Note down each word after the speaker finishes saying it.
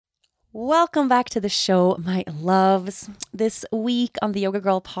Welcome back to the show, my loves. This week on the Yoga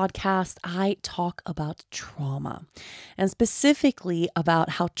Girl podcast, I talk about trauma and specifically about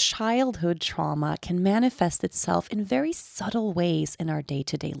how childhood trauma can manifest itself in very subtle ways in our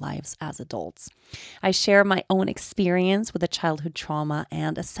day-to-day lives as adults. I share my own experience with a childhood trauma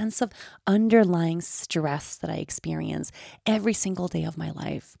and a sense of underlying stress that I experience every single day of my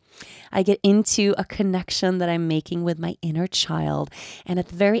life. I get into a connection that I'm making with my inner child. And at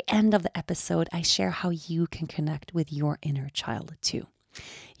the very end of the episode, I share how you can connect with your inner child too.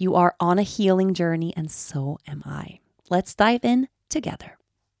 You are on a healing journey, and so am I. Let's dive in together.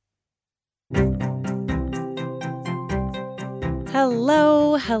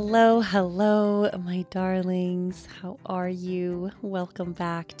 Hello, my darlings. How are you? Welcome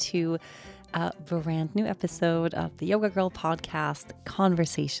back to a brand new episode of the Yoga Girl podcast,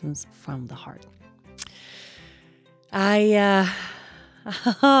 Conversations from the Heart. I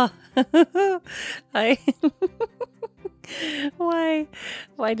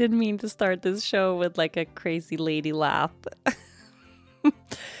why didn't mean to start this show with like a crazy lady laugh.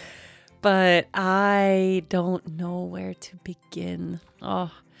 But I don't know where to begin. I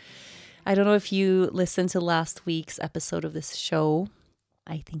don't know if you listened to last week's episode of this show.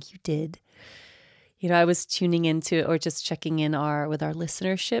 I think you did. I was tuning into or just checking in with our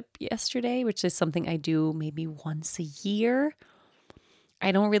listenership yesterday, which is something I do maybe once a year.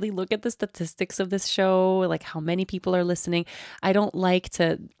 I don't really look at the statistics of this show, like how many people are listening. I don't like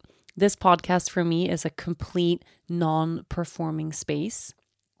to. This podcast for me is a complete non-performing space.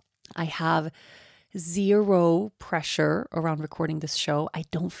 I have zero pressure around recording this show. I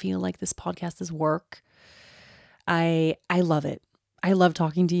don't feel like this podcast is work. I love it. I love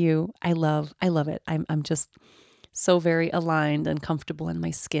talking to you. I love it. I'm just so very aligned and comfortable in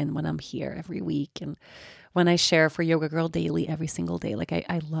my skin when I'm here every week. And when I share for Yoga Girl Daily every single day, like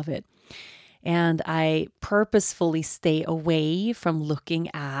I love it. And I purposefully stay away from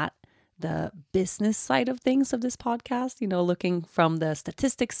looking at the business side of things of this podcast, looking from the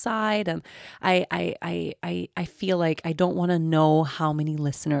statistics side. And I feel like I don't want to know how many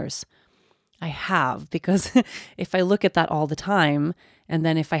listeners I have, because if I look at that all the time, and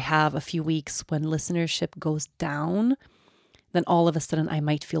then if I have a few weeks when listenership goes down, then all of a sudden I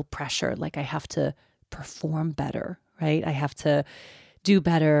might feel pressure, like I have to perform better, right? I have to do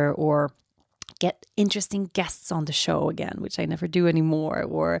better or get interesting guests on the show again, which I never do anymore,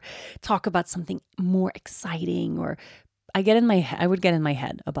 or talk about something more exciting, or I would get in my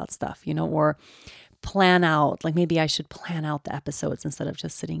head about stuff, or plan out, like maybe I should plan out the episodes instead of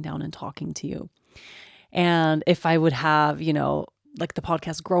just sitting down and talking to you. And if I would have, like the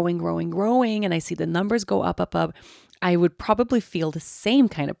podcast growing, and I see the numbers go up, I would probably feel the same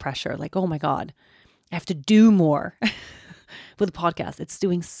kind of pressure, like, oh my God, I have to do more with the podcast. It's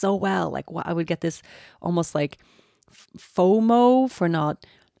doing so well. Like I would get this almost like FOMO for not,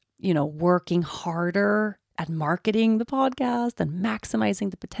 working harder at marketing the podcast and maximizing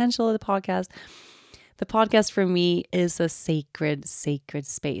the potential of the podcast. The podcast for me is a sacred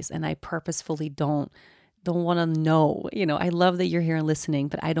space, and I purposefully don't want to know. I love that you're here and listening,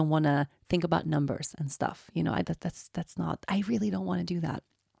 but I don't want to think about numbers and stuff. That's not. I really don't want to do that.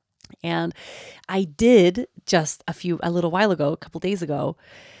 And I did just a little while ago, a couple days ago,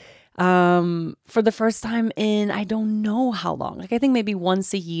 for the first time in I don't know how long. Like I think maybe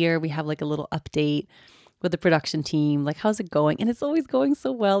once a year we have like a little update with the production team, like how's it going? And it's always going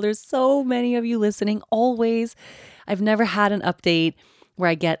so well. There's so many of you listening, always. I've never had an update where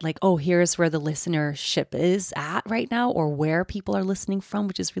I get like, oh, here's where the listenership is at right now, or where people are listening from,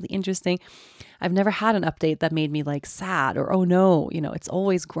 which is really interesting. I've never had an update that made me like sad or, oh no, it's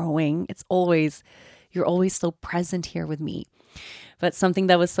always growing. You're always so present here with me. But something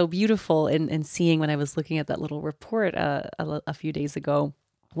that was so beautiful in seeing when I was looking at that little report a few days ago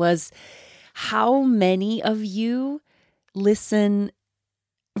was how many of you listen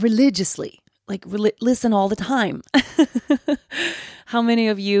religiously, like listen all the time. How many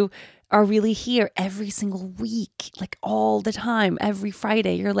of you are really here every single week, like all the time, every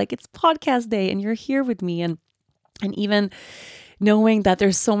Friday? You're like, it's podcast day and you're here with me. And even knowing that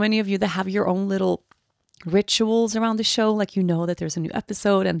there's so many of you that have your own little rituals around the show, like that there's a new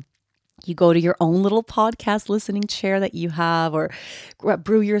episode and you go to your own little podcast listening chair that you have, or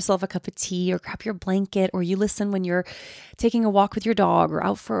brew yourself a cup of tea, or grab your blanket, or you listen when you're taking a walk with your dog or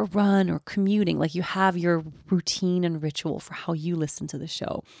out for a run or commuting. Like you have your routine and ritual for how you listen to the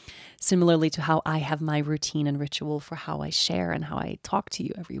show. Similarly to how I have my routine and ritual for how I share and how I talk to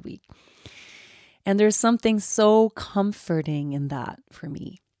you every week. And there's something so comforting in that for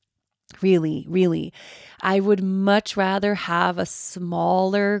me. Really, really. I would much rather have a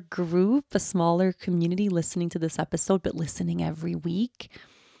smaller group, a smaller community listening to this episode, but listening every week,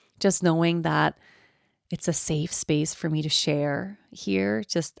 just knowing that it's a safe space for me to share here,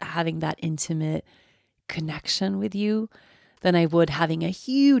 just having that intimate connection with you, than I would having a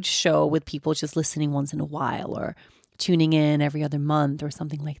huge show with people just listening once in a while or tuning in every other month or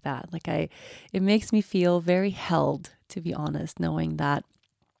something like that. It makes me feel very held, to be honest, knowing that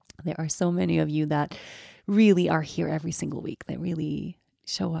there are so many of you that really are here every single week, that really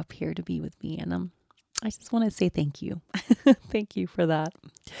show up here to be with me. And I just want to say thank you. Thank you for that.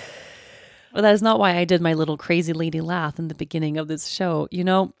 But that is not why I did my little crazy lady laugh in the beginning of this show.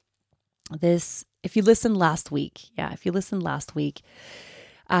 If you listened last week,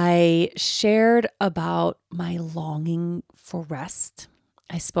 I shared about my longing for rest.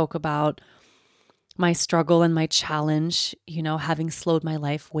 I spoke about my struggle and my challenge, having slowed my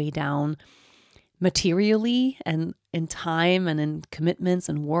life way down materially and in time and in commitments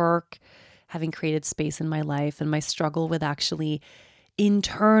and work, having created space in my life, and my struggle with actually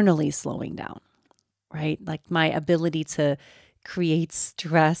internally slowing down, right? Like my ability to create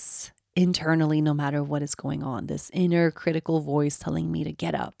stress internally, no matter what is going on, this inner critical voice telling me to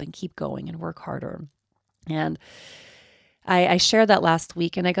get up and keep going and work harder. And I shared that last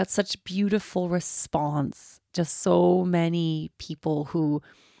week, and I got such beautiful response. Just so many people who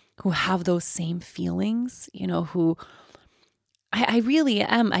have those same feelings, who I really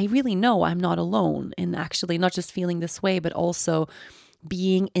am. I really know I'm not alone in actually not just feeling this way, but also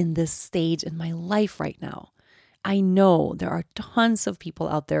being in this stage in my life right now. I know there are tons of people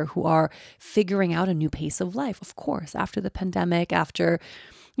out there who are figuring out a new pace of life. Of course, after the pandemic, after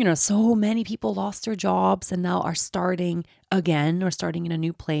so many people lost their jobs and now are starting again or starting in a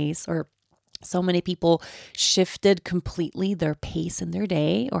new place, or so many people shifted completely their pace in their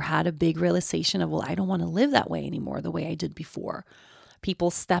day or had a big realization of, well, I don't want to live that way anymore, the way I did before.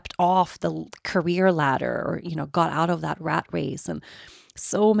 People stepped off the career ladder or, got out of that rat race. And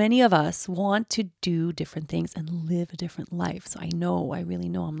so many of us want to do different things and live a different life. So I really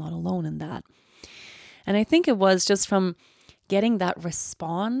know I'm not alone in that. And I think it was just from getting that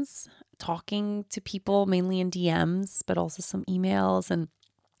response, talking to people mainly in DMs, but also some emails and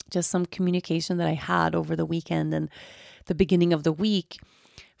just some communication that I had over the weekend and the beginning of the week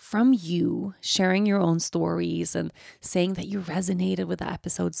from you sharing your own stories and saying that you resonated with the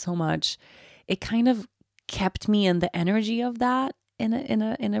episode so much. It kind of kept me in the energy of that in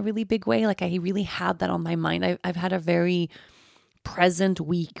a really big way. Like I really had that on my mind. I've had a very present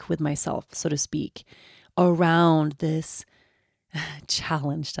week with myself, so to speak, around this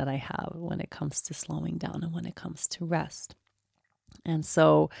challenge that I have when it comes to slowing down and when it comes to rest. And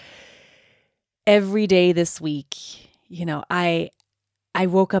so every day this week, I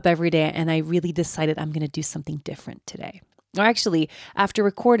woke up every day and I really decided I'm going to do something different today. Or actually, after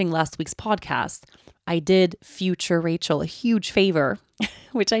recording last week's podcast, I did future Rachel a huge favor,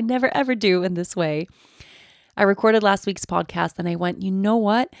 which I never ever do in this way. I recorded last week's podcast and I went, you know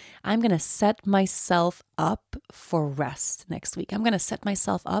what? I'm going to set myself up for rest next week. I'm going to set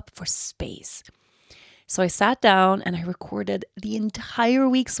myself up for space. So I sat down and I recorded the entire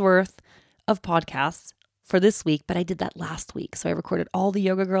week's worth of podcasts for this week, but I did that last week. So I recorded all the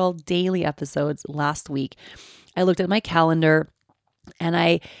Yoga Girl daily episodes last week. I looked at my calendar and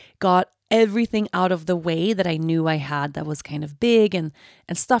I got everything out of the way that I knew I had that was kind of big and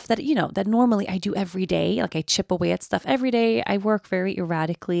stuff that, that normally I do every day. Like I chip away at stuff every day. I work very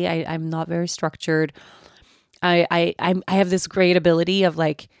erratically. I'm not very structured. I have this great ability of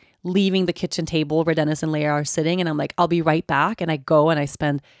like leaving the kitchen table where Dennis and Leia are sitting, and I'm like, I'll be right back. And I go and I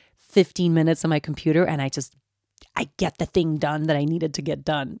spend 15 minutes on my computer and I get the thing done that I needed to get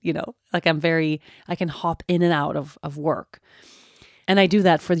done. Like I can hop in and out of work. And I do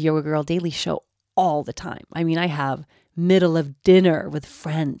that for the Yoga Girl Daily Show all the time. I mean, I have middle of dinner with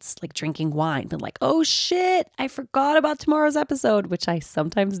friends, like drinking wine, been like, oh shit, I forgot about tomorrow's episode, which I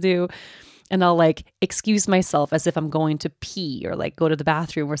sometimes do. And I'll like excuse myself as if I'm going to pee or like go to the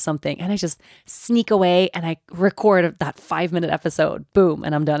bathroom or something. And I just sneak away and I record that 5-minute episode, boom,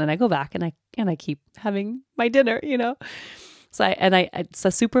 and I'm done. And I go back and I keep having my dinner, So it's a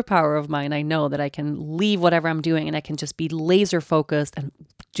superpower of mine. I know that I can leave whatever I'm doing and I can just be laser focused and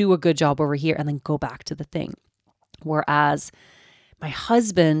do a good job over here and then go back to the thing. Whereas my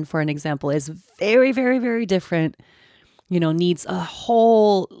husband, for an example, is very, very, very different. Needs a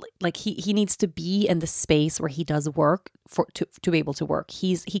whole, like he needs to be in the space where he does work to be able to work.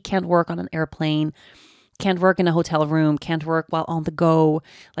 He can't work on an airplane, can't work in a hotel room, can't work while on the go,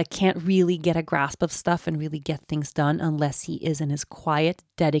 like can't really get a grasp of stuff and really get things done unless he is in his quiet,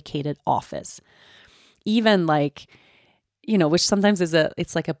 dedicated office. Even like, which sometimes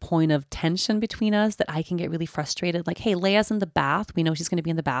it's like a point of tension between us that I can get really frustrated. Like, hey, Leia's in the bath. We know she's going to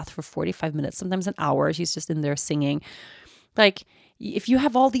be in the bath for 45 minutes, sometimes an hour. She's just in there singing. Like, if you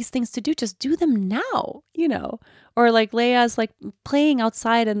have all these things to do, just do them now, or like Leia's like playing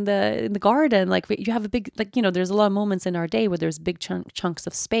outside in the garden. Like you have a big, like, there's a lot of moments in our day where there's big chunks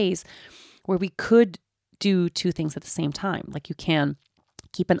of space where we could do two things at the same time. Like you can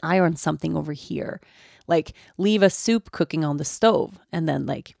keep an eye on something over here, like leave a soup cooking on the stove and then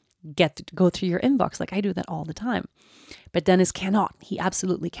like go through your inbox. Like I do that all the time. But Dennis cannot. He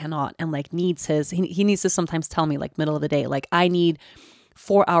absolutely cannot. And like needs he needs to sometimes tell me like middle of the day, like I need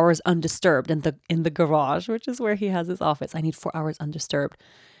 4 hours undisturbed in the garage, which is where he has his office. I need 4 hours undisturbed.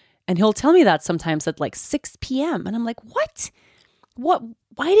 And he'll tell me that sometimes at like 6 p.m. And I'm like, what? Why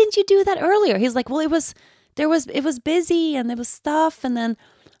didn't you do that earlier? He's like, well, it was busy and there was stuff. And then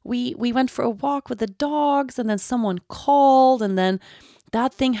we went for a walk with the dogs and then someone called and then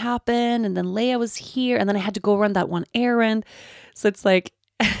that thing happened and then Leia was here and then I had to go run that one errand. So it's like,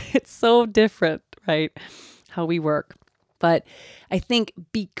 it's so different, right? How we work. But I think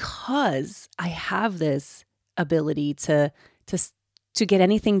because I have this ability to get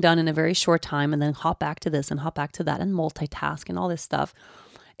anything done in a very short time and then hop back to this and hop back to that and multitask and all this stuff,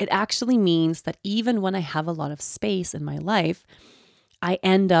 it actually means that even when I have a lot of space in my life, I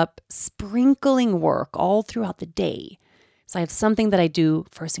end up sprinkling work all throughout the day. So I have something that I do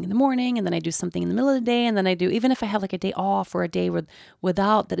first thing in the morning, and then I do something in the middle of the day, and then I do, even if I have like a day off or a day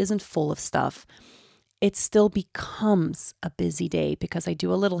without that isn't full of stuff, it still becomes a busy day because I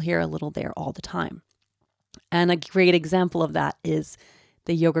do a little here, a little there all the time. And a great example of that is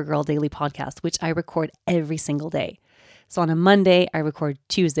the Yoga Girl Daily Podcast, which I record every single day. So on a Monday, I record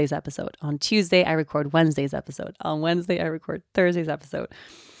Tuesday's episode. On Tuesday, I record Wednesday's episode. On Wednesday, I record Thursday's episode.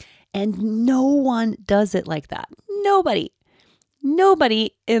 And no one does it like that. Nobody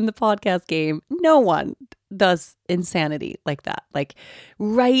in the podcast game, no one does insanity like that. Like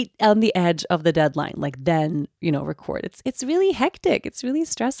right on the edge of the deadline, like then, record. It's really hectic. It's really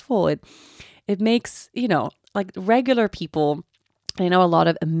stressful. It makes, like regular people, and I know a lot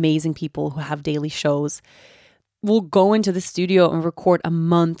of amazing people who have daily shows will go into the studio and record a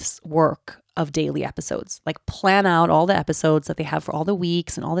month's work of daily episodes, like plan out all the episodes that they have for all the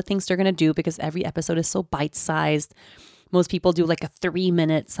weeks and all the things they're going to do because every episode is so bite-sized. Most people do like a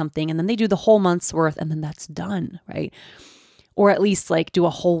 3-minute something and then they do the whole month's worth and then that's done, right? Or at least like do a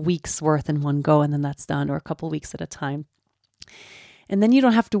whole week's worth in one go and then that's done, or a couple weeks at a time. And then you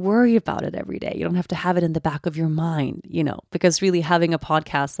don't have to worry about it every day. You don't have to have it in the back of your mind, because really having a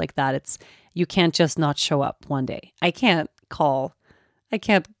podcast like that, you can't just not show up one day. I can't call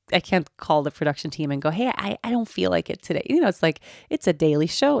the production team and go, hey, I don't feel like it today. It's like, it's a daily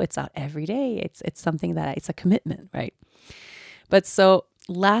show. It's out every day. It's something that it's a commitment, right? But so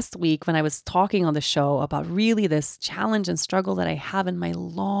last week when I was talking on the show about really this challenge and struggle that I have in my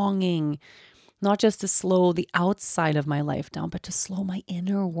longing, not just to slow the outside of my life down, but to slow my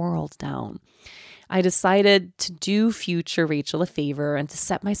inner world down, I decided to do future Rachel a favor and to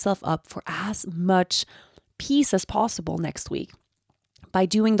set myself up for as much peace as possible next week by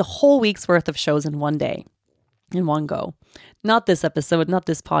doing the whole week's worth of shows in one day, in one go. Not this episode, not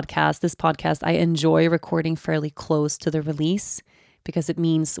this podcast. This podcast, I enjoy recording fairly close to the release because it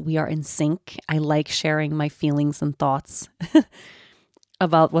means we are in sync. I like sharing my feelings and thoughts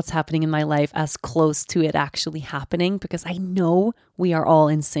about what's happening in my life as close to it actually happening because I know we are all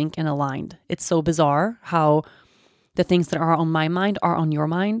in sync and aligned. It's so bizarre how the things that are on my mind are on your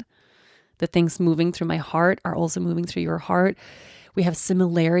mind. The things moving through my heart are also moving through your heart. We have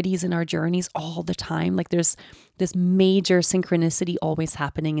similarities in our journeys all the time. Like there's this major synchronicity always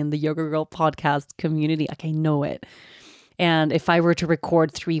happening in the Yoga Girl podcast community. Like I know it. And if I were to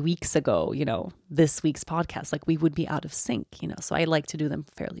record 3 weeks ago, this week's podcast, like we would be out of sync, so I like to do them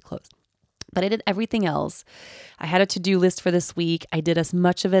fairly close. But I did everything else. I had a to-do list for this week. I did as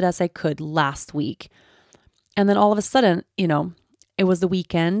much of it as I could last week. And then all of a sudden, it was the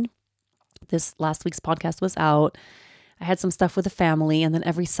weekend. This last week's podcast was out. I had some stuff with the family, and then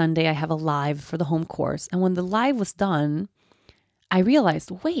every Sunday I have a live for the home course. And when the live was done, I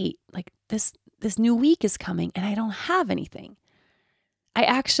realized, wait, like this new week is coming and I don't have anything.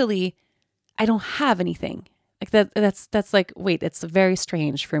 I don't have anything. Like that's like, wait, it's very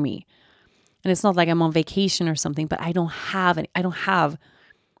strange for me. And it's not like I'm on vacation or something, but I don't have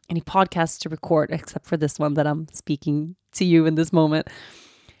any podcasts to record except for this one that I'm speaking to you in this moment.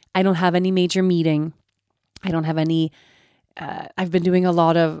 I don't have any major meeting. I don't have any. I've been doing a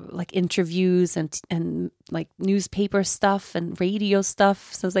lot of like interviews and like newspaper stuff and radio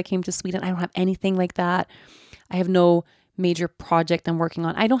stuff since I came to Sweden. I don't have anything like that. I have no major project I'm working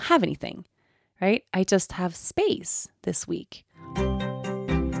on. I don't have anything, right? I just have space this week.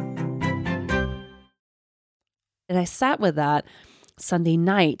 And I sat with that Sunday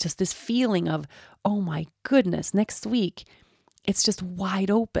night, just this feeling of, oh my goodness, next week, it's just wide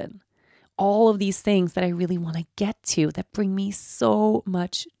open. All of these things that I really want to get to that bring me so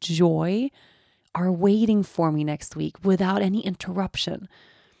much joy are waiting for me next week without any interruption.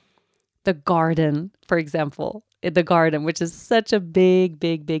 The garden, for example, the garden, which is such a big,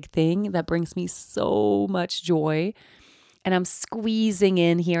 big, big thing that brings me so much joy. And I'm squeezing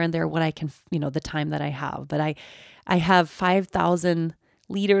in here and there what I can, the time that I have. But I have 5,000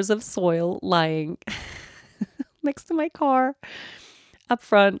 liters of soil lying next to my car up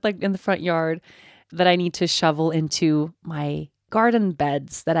front, like in the front yard, that I need to shovel into my garden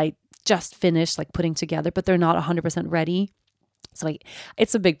beds that I just finished like putting together, but they're not 100% ready. So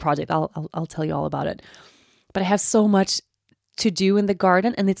it's a big project. I'll tell you all about it. But I have so much to do in the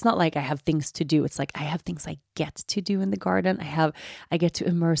garden, and it's not like I have things to do. It's like I have things I get to do in the garden. I get to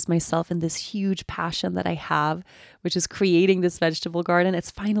immerse myself in this huge passion that I have, which is creating this vegetable garden.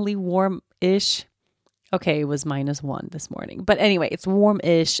 It's finally warm-ish. Okay, it was -1 this morning. But anyway, it's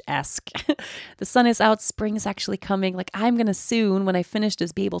warm-ish-esque. The sun is out. Spring is actually coming. Like I'm going to soon, when I finish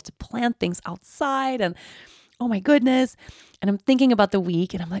this, be able to plant things outside. And oh my goodness. And I'm thinking about the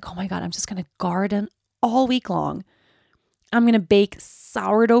week and I'm like, oh my God, I'm just going to garden all week long. I'm going to bake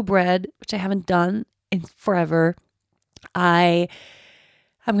sourdough bread, which I haven't done in forever.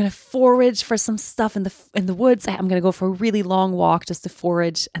 I'm going to forage for some stuff in the woods. I'm going to go for a really long walk just to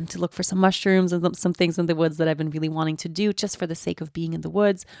forage and to look for some mushrooms and some things in the woods that I've been really wanting to do just for the sake of being in the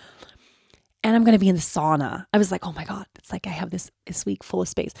woods. And I'm going to be in the sauna. I was like, oh my God, it's like I have this week full of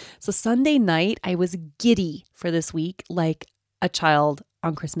space. So Sunday night, I was giddy for this week like a child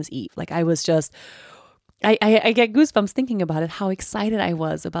on Christmas Eve. Like I was just, I get goosebumps thinking about it, how excited I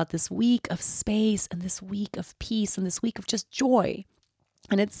was about this week of space and this week of peace and this week of just joy.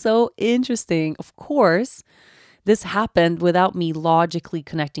 And it's so interesting. Of course, this happened without me logically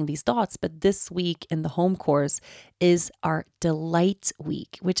connecting these dots. But this week in the home course is our Delight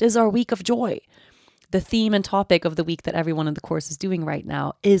Week, which is our week of joy. The theme and topic of the week that everyone in the course is doing right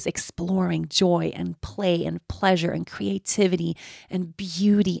now is exploring joy and play and pleasure and creativity and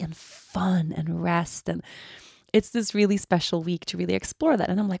beauty and fun and rest. And it's this really special week to really explore that.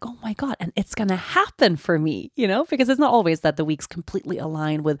 And I'm like, oh my God, and it's going to happen for me, because it's not always that the weeks completely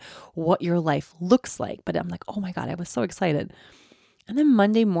align with what your life looks like. But I'm like, oh my God, I was so excited. And then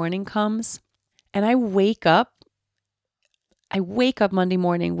Monday morning comes and I wake up Monday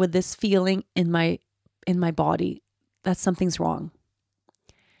morning with this feeling in my body that something's wrong.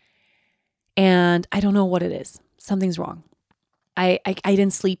 And I don't know what it is. Something's wrong. I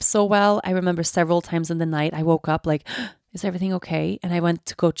didn't sleep so well. I remember several times in the night, I woke up like, is everything okay? And I went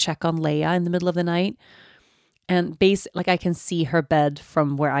to go check on Leia in the middle of the night. And I can see her bed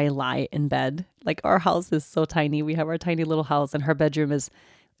from where I lie in bed. Like our house is so tiny. We have our tiny little house and her bedroom is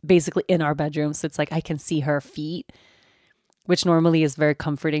basically in our bedroom. So it's like I can see her feet, which normally is very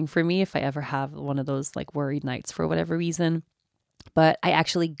comforting for me if I ever have one of those like worried nights for whatever reason. But I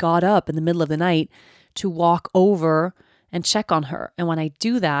actually got up in the middle of the night to walk over and check on her. And when I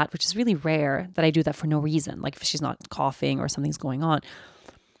do that, which is really rare that I do that for no reason, like if she's not coughing or something's going on,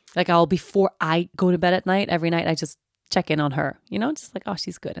 like before I go to bed at night, every night I just check in on her, just like, oh,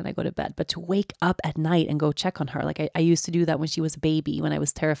 she's good. And I go to bed. But to wake up at night and go check on her, like I used to do that when she was a baby, when I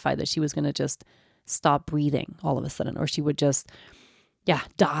was terrified that she was going to just stop breathing all of a sudden, or she would just,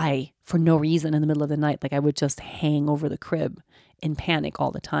 die for no reason in the middle of the night. Like I would just hang over the crib in panic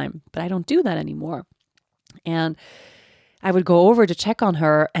all the time. But I don't do that anymore. And I would go over to check on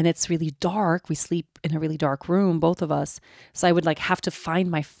her and it's really dark. We sleep in a really dark room, both of us. So I would have to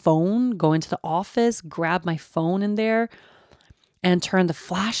find my phone, go into the office, grab my phone in there and turn the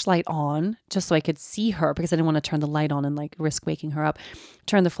flashlight on just so I could see her, because I didn't want to turn the light on and risk waking her up.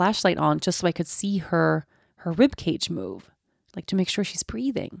 Turn the flashlight on just so I could see her rib cage move, to make sure she's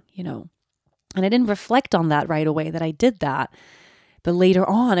breathing, And I didn't reflect on that right away that I did that. But later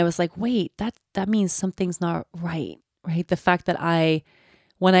on, I was like, wait, that means something's not right? The fact that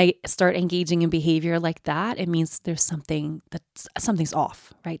when I start engaging in behavior like that, it means there's something's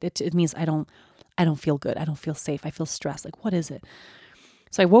off, right? It means I don't feel good. I don't feel safe. I feel stressed. Like, what is it?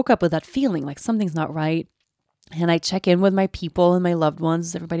 So I woke up with that feeling like something's not right. And I check in with my people and my loved ones.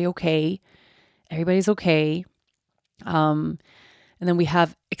 Is everybody okay? Everybody's okay. And then we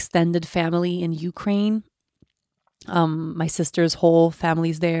have extended family in Ukraine. My sister's whole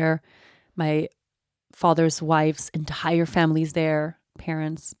family's there. My father's wife's entire family's there.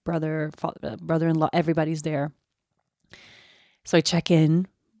 Parents, brother-in-law, everybody's there. So I check in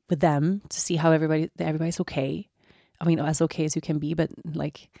with them to see how everybody's okay. I mean, as okay as you can be, but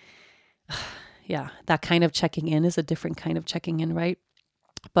like, yeah, that kind of checking in is a different kind of checking in, right?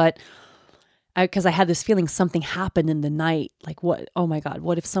 But because I had this feeling something happened in the night, like what? Oh my God,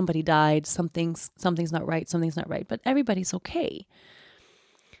 what if somebody died? Something's not right. Something's not right. But everybody's okay.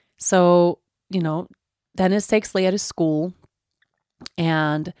 So, Dennis takes Leia to school,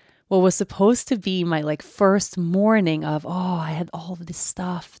 and what was supposed to be my like first morning of, I had all of this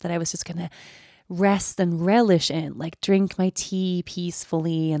stuff that I was just gonna rest and relish in, like drink my tea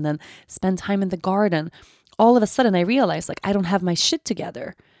peacefully and then spend time in the garden. All of a sudden I realized like I don't have my shit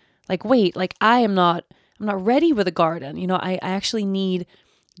together. Like, wait, like I'm not ready with the garden. I actually need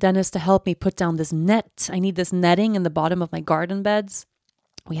Dennis to help me put down this net. I need this netting in the bottom of my garden beds.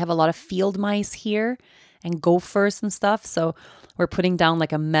 We have a lot of field mice here and gophers and stuff. So we're putting down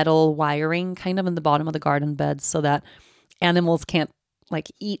like a metal wiring kind of in the bottom of the garden beds so that animals can't like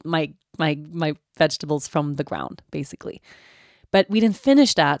eat my vegetables from the ground, basically. But we didn't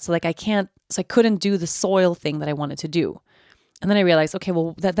finish that. So I couldn't do the soil thing that I wanted to do. And then I realized, okay,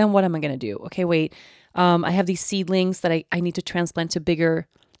 well, then what am I going to do? Okay, wait, I have these seedlings that I need to transplant to bigger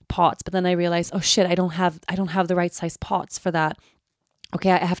pots. But then I realized, oh shit, I don't have the right size pots for that. Okay,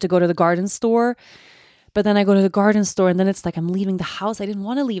 I have to go to the garden store. But then I go to the garden store and then it's like I'm leaving the house. I didn't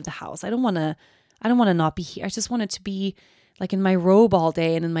want to leave the house. I don't want to not be here. I just wanted to be like in my robe all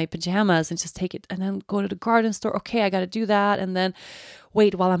day and in my pajamas and just take it and then go to the garden store. Okay, I got to do that. And then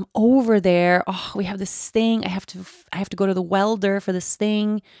wait, while I'm over there, we have this thing. I have to go to the welder for this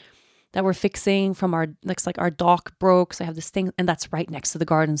thing that we're fixing from looks like our dock broke. So I have this thing and that's right next to the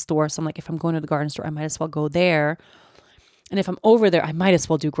garden store. So I'm like, if I'm going to the garden store, I might as well go there. And if I'm over there, I might as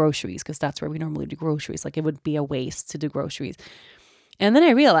well do groceries because that's where we normally do groceries. Like it would be a waste to do groceries. And then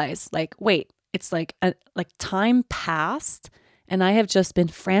I realized like, wait, it's like time passed and I have just been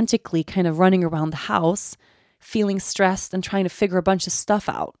frantically kind of running around the house, feeling stressed and trying to figure a bunch of stuff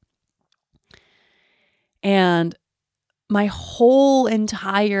out. And my whole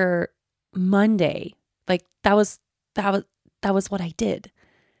entire Monday, like that was what I did.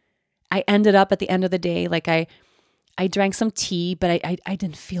 I ended up at the end of the day, like I drank some tea, but I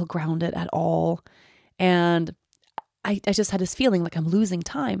didn't feel grounded at all. And I just had this feeling like I'm losing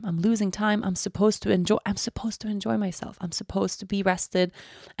time. I'm supposed to enjoy myself. I'm supposed to be rested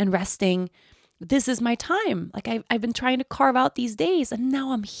and resting. This is my time. Like I've been trying to carve out these days and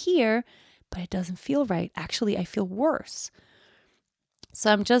now I'm here, but it doesn't feel right. Actually, I feel worse.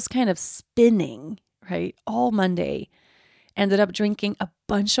 So I'm just kind of spinning, right? All Monday. Ended up drinking a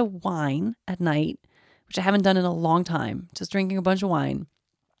bunch of wine at night, which I haven't done in a long time. Just drinking a bunch of wine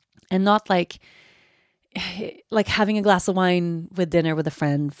and not like having a glass of wine with dinner with a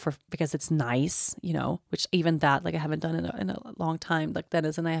friend because it's nice, which even that, like I haven't done in a long time. Like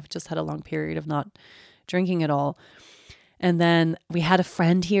Dennis and I have just had a long period of not drinking at all. And then we had a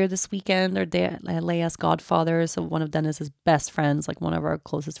friend here this weekend, or Leia's godfather. So one of Dennis's best friends, like one of our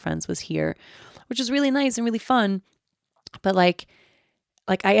closest friends was here, which was really nice and really fun. But like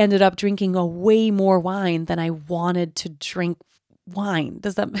I ended up drinking a way more wine than I wanted to drink wine.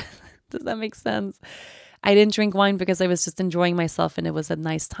 Does that make sense? I didn't drink wine because I was just enjoying myself and it was a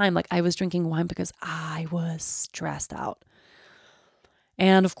nice time. Like I was drinking wine because I was stressed out.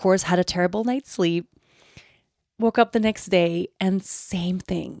 And of course, had a terrible night's sleep. Woke up the next day and same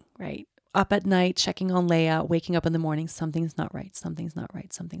thing, right? Up at night, checking on Leia, waking up in the morning, something's not right.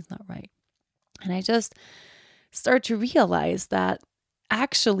 And I just start to realize that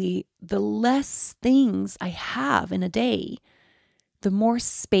actually the less things I have in a day, the more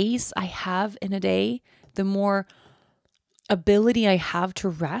space I have in a day, the more ability I have to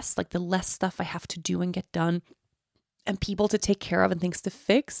rest, like the less stuff I have to do and get done and people to take care of and things to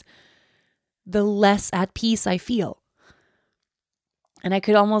fix, the less at peace I feel. And I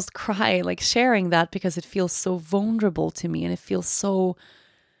could almost cry like sharing that because it feels so vulnerable to me and I feel so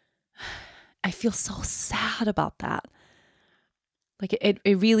sad about that. Like it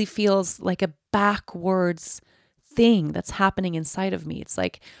really feels like a backwards thing that's happening inside of me. It's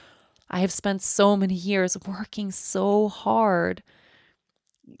like I have spent so many years working so hard,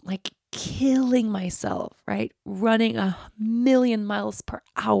 like killing myself, right? Running 1,000,000 miles per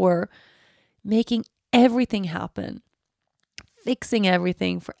hour, making everything happen, fixing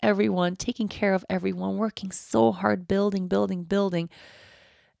everything for everyone, taking care of everyone, working so hard, building.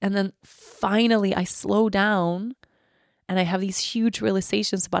 And then finally I slow down and I have these huge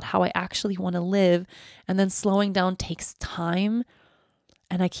realizations about how I actually want to live. And then slowing down takes time.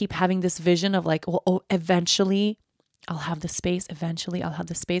 And I keep having this vision of like, well, oh, eventually I'll have the space. Eventually I'll have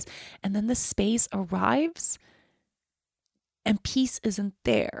the space. And then the space arrives and peace isn't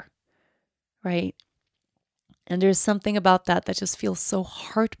there, right? And there's something about that that just feels so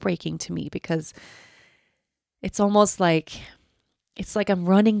heartbreaking to me, because it's almost like, it's like I'm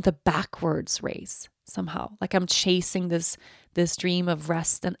running the backwards race somehow. Like I'm chasing this dream of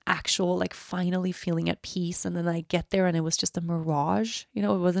rest and actual, like finally feeling at peace. And then I get there and it was just a mirage. It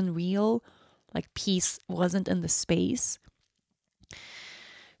wasn't real. Like peace wasn't in the space.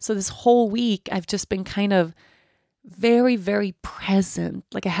 So this whole week I've just been kind of very, very present.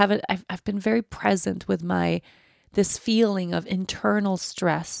 Like I've been very present with this feeling of internal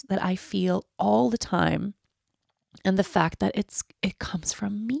stress that I feel all the time. And the fact that it comes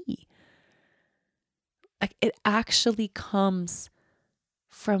from me. Like it actually comes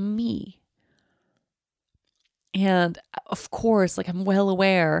from me. And of course, like I'm well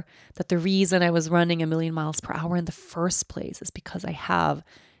aware that the reason I was running 1,000,000 miles per hour in the first place is because I have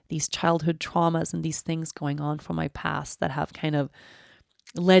these childhood traumas and these things going on from my past that have kind of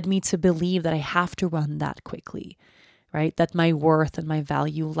led me to believe that I have to run that quickly, right? That my worth and my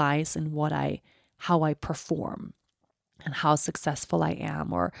value lies in how I perform and how successful I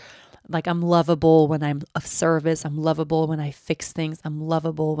am, or like I'm lovable when I'm of service. I'm lovable when I fix things. I'm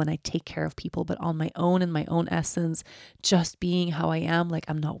lovable when I take care of people, but on my own, in my own essence, just being how I am, like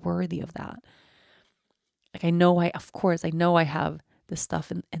I'm not worthy of that. Like I know I have this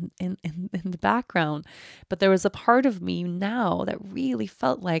stuff in the background, but there was a part of me now that really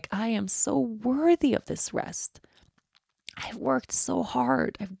felt like I am so worthy of this rest. I've worked so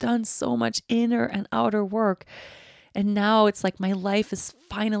hard. I've done so much inner and outer work. And now it's like my life is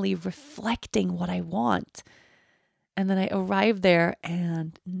finally reflecting what I want. And then I arrive there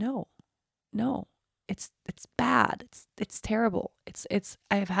and no, it's bad. It's terrible.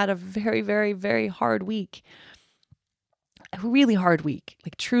 I've had a very, very, very hard week. A really hard week,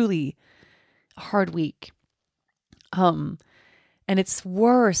 like truly a hard week. And it's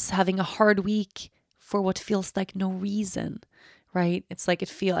worse having a hard week for what feels like no reason. Right? It's like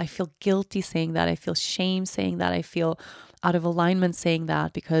I feel guilty saying that. I feel shame saying that. I feel out of alignment saying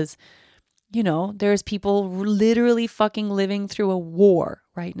that, because, there's people literally fucking living through a war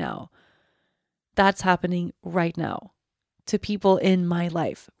right now. That's happening right now to people in my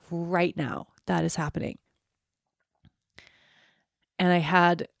life right now. That is happening. And I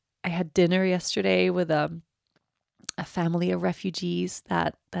had dinner yesterday with a family of refugees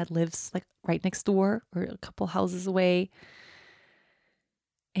that lives like right next door or a couple houses away.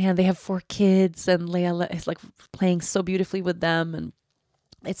 And they have 4 kids, and Leah is like playing so beautifully with them, and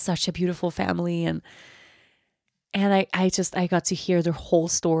it's such a beautiful family. And I got to hear their whole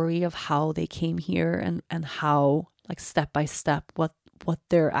story of how they came here and how, like, step by step, what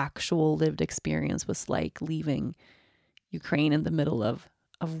their actual lived experience was like leaving Ukraine in the middle of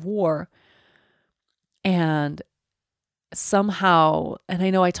war. And somehow, and I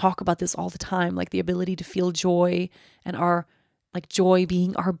know I talk about this all the time, like the ability to feel joy, and like joy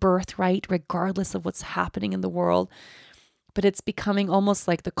being our birthright, regardless of what's happening in the world. But it's becoming almost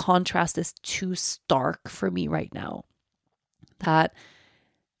like the contrast is too stark for me right now. That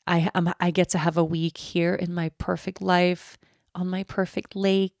I get to have a week here in my perfect life, on my perfect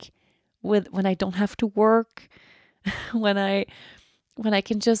lake, when I don't have to work, when I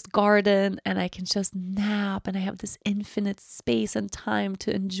can just garden and I can just nap, and I have this infinite space and time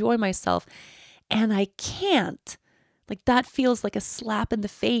to enjoy myself, and I can't. Like that feels like a slap in the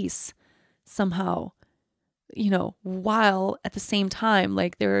face somehow, while at the same time,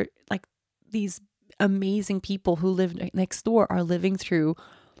 like there are like these amazing people who live next door are living through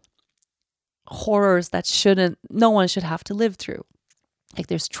horrors that no one should have to live through. Like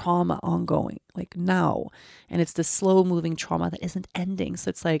there's trauma ongoing, like now, and it's the slow moving trauma that isn't ending. So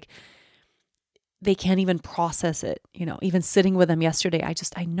it's like, they can't even process it, even sitting with them yesterday.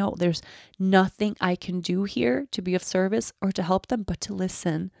 I know there's nothing I can do here to be of service or to help them, but to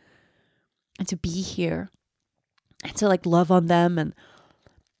listen and to be here and to like love on them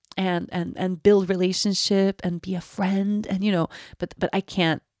and build relationship and be a friend. And, but I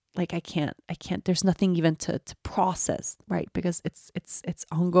can't, there's nothing even to process, right? Because it's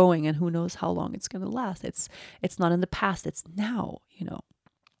ongoing, and who knows how long it's going to last. It's not in the past, it's now,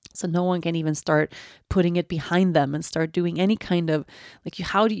 So no one can even start putting it behind them and start doing any kind of like,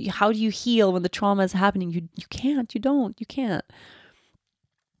 how do you heal when the trauma is happening? You can't, you can't.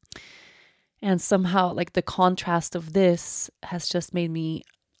 And somehow like the contrast of this has just made me,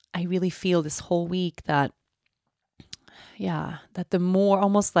 I really feel this whole week that that the more,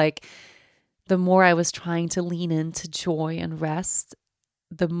 almost like the more I was trying to lean into joy and rest,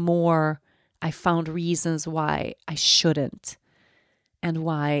 the more I found reasons why I shouldn't, and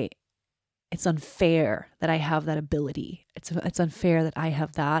why it's unfair that I have that ability. It's unfair that I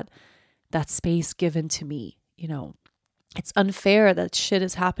have that space given to me. It's unfair that shit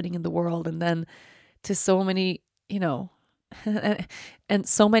is happening in the world, and then to so many, and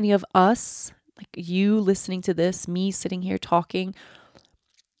so many of us, like you listening to this, me sitting here talking,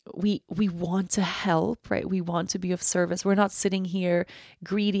 we want to help, right? We want to be of service. We're not sitting here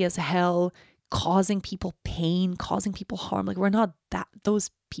greedy as hell, causing people pain, causing people harm. Like, we're not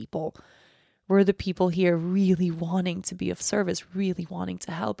those people. We're the people here really wanting to be of service, really wanting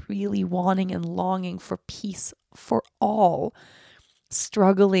to help, really wanting and longing for peace for all,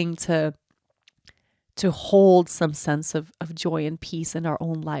 struggling to hold some sense of joy and peace in our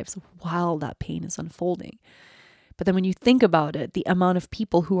own lives while that pain is unfolding. But then when you think about it, the amount of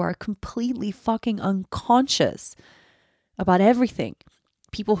people who are completely fucking unconscious about everything,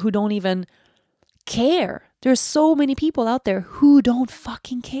 people who don't even care. There's so many people out there who don't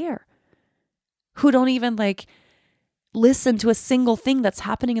fucking care, who don't even listen to a single thing that's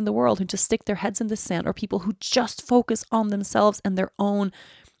happening in the world, who just stick their heads in the sand, or people who just focus on themselves and their own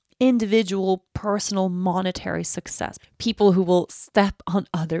individual, personal, monetary success. People who will step on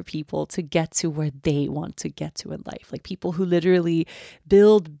other people to get to where they want to get to in life. Like people who literally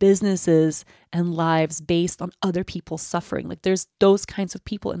build businesses and lives based on other people's suffering. Like there's those kinds of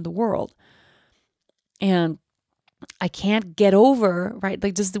people in the world. And I can't get over, right?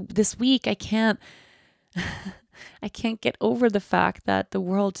 Like just this week, I can't get over the fact that the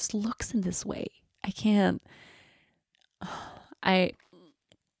world just looks in this way.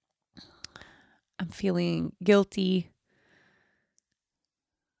 I'm feeling guilty.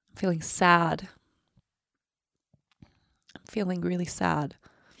 I'm feeling sad. I'm feeling really sad.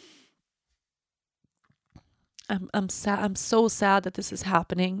 I'm sad. I'm so sad that this is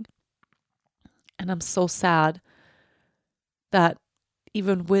happening. And I'm so sad that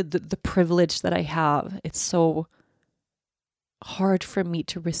even with the privilege that I have, it's so hard for me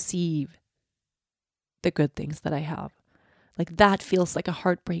to receive the good things that I have. Like that feels like a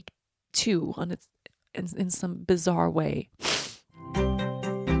heartbreak too, in some bizarre way.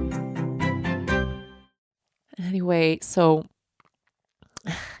 Anyway, so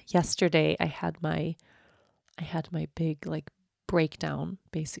yesterday I had my big breakdown,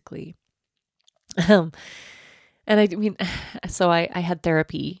 basically. And I mean, so I had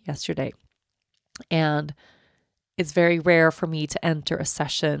therapy yesterday, and it's very rare for me to enter a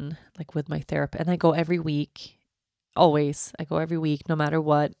session with my therapist. And I go every week, always. I go every week, no matter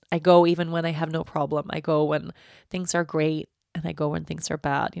what. I go even when I have no problem. I go when things are great, and I go when things are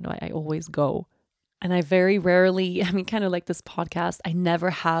bad. I always go. And I very rarely, kind of like this podcast, I never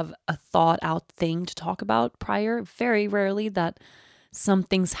have a thought out thing to talk about prior. Very rarely that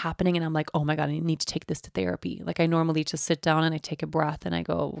something's happening and I'm like, oh my God, I need to take this to therapy. Like I normally just sit down and I take a breath and I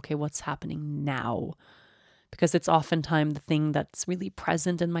go, okay, what's happening now? Because it's oftentimes the thing that's really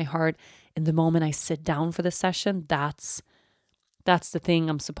present in my heart in the moment I sit down for the session. That's the thing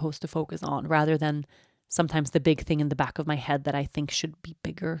I'm supposed to focus on, rather than sometimes the big thing in the back of my head that I think should be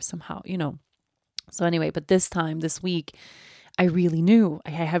bigger somehow, So anyway, but this week, I really knew.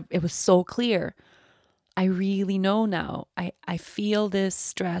 It was so clear. I really know now. I feel this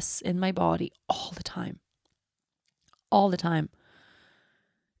stress in my body all the time. All the time.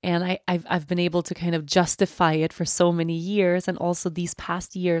 And I've been able to kind of justify it for so many years. And also these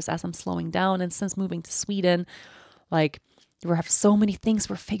past years as I'm slowing down, and since moving to Sweden, we have so many things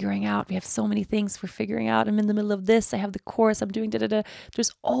we're figuring out. I'm in the middle of this. I have the course. I'm doing da-da-da.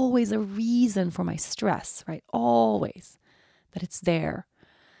 There's always a reason for my stress, right? Always. That it's there.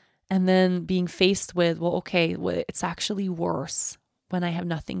 And then being faced with, it's actually worse when I have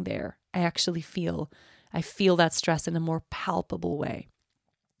nothing there. I feel that stress in a more palpable way.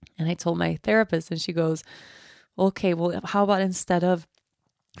 And I told my therapist, and she goes, okay, well, how about instead of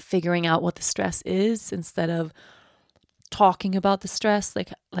figuring out what the stress is, instead of talking about the stress,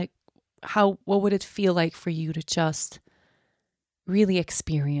 what would it feel like for you to just really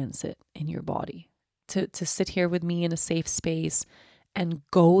experience it in your body, to sit here with me in a safe space and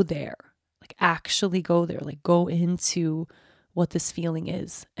go there, actually go there, go into what this feeling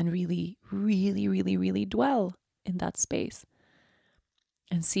is and really, really, really, really dwell in that space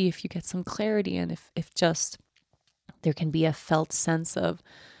and see if you get some clarity, and if just there can be a felt sense of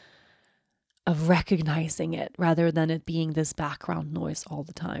recognizing it rather than it being this background noise all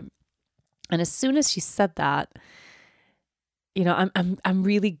the time. And as soon as she said that, I'm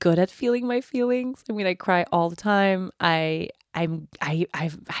really good at feeling my feelings. I mean, I cry all the time. I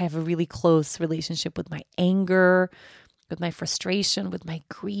have a really close relationship with my anger, with my frustration, with my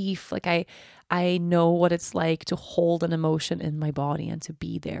grief. Like I know what it's like to hold an emotion in my body and to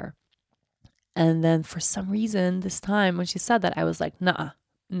be there. And then for some reason, this time when she said that, I was like, nah,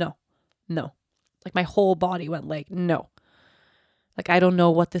 no, no. Like my whole body went like, no. Like I don't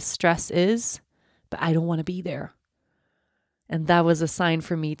know what this stress is, but I don't want to be there. And that was a sign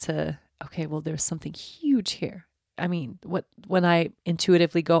for me to, okay, well, there's something huge here. I mean, when I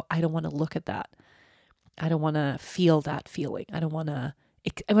intuitively go, I don't want to look at that. I don't want to feel that feeling. I don't want to,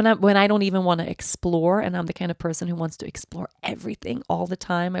 when I don't even want to explore, and I'm the kind of person who wants to explore everything all the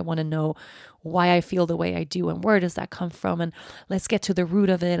time. I want to know why I feel the way I do and where does that come from, and let's get to the root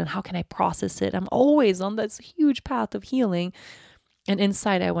of it and how can I process it. I'm always on this huge path of healing. And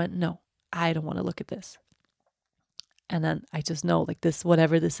inside I went, no, I don't want to look at this. And then I just know like this,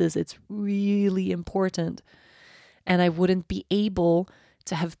 whatever this is, it's really important. And I wouldn't be able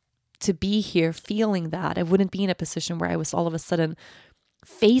to be here feeling that. I wouldn't be in a position where I was all of a sudden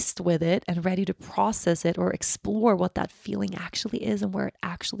faced with it and ready to process it or explore what that feeling actually is and where it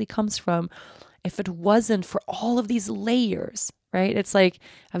actually comes from if it wasn't for all of these layers, right? It's like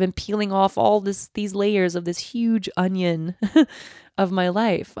I've been peeling off all these layers of this huge onion of my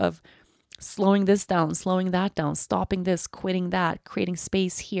life, of slowing this down, slowing that down, stopping this, quitting that, creating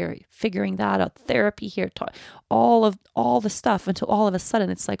space here, figuring that out, therapy here, all the stuff, until all of a sudden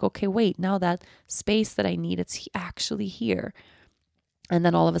it's like, okay, wait, now that space that I need, it's actually here. And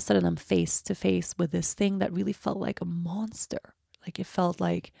then all of a sudden I'm face to face with this thing that really felt like a monster. Like it felt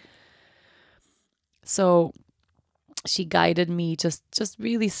like, so she guided me just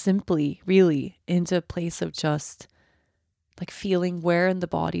really simply, really into a place of just like feeling where in the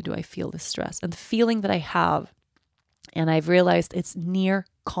body do I feel this stress, and the feeling that I have. And I've realized it's near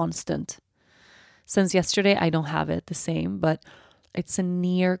constant. Since yesterday, I don't have it the same, but it's a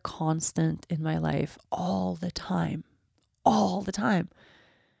near constant in my life all the time,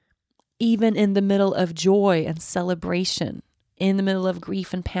 even in the middle of joy and celebration, in the middle of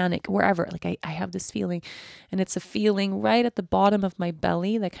grief and panic, wherever, like I have this feeling, and it's a feeling right at the bottom of my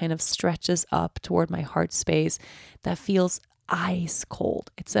belly that kind of stretches up toward my heart space that feels ice cold.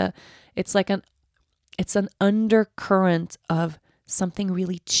 It's an undercurrent of something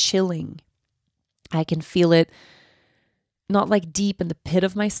really chilling. I can feel it not like deep in the pit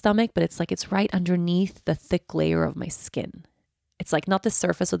of my stomach, but it's like it's right underneath the thick layer of my skin. It's like not the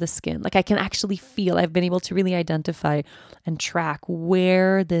surface of the skin. Like I can actually feel, I've been able to really identify and track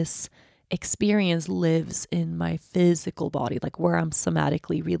where this experience lives in my physical body, like where I'm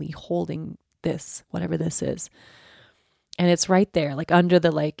somatically really holding this, whatever this is. And it's right there, like under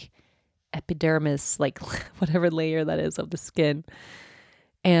the like epidermis, like whatever layer that is of the skin.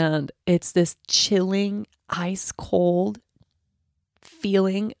 And it's this chilling, ice cold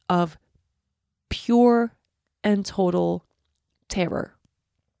feeling of pure and total terror.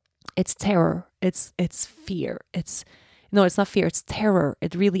 It's terror. It's fear. It's not fear. It's terror.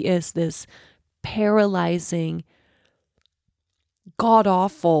 It really is this paralyzing,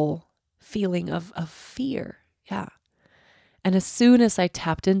 god-awful feeling of fear. Yeah. And as soon as I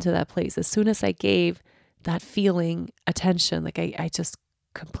tapped into that place, as soon as I gave that feeling attention, like I just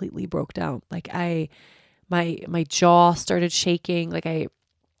completely broke down. Like my jaw started shaking. Like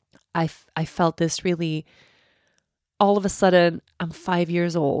I felt this really, all of a sudden I'm 5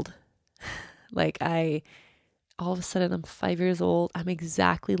 years old. All of a sudden I'm 5 years old. I'm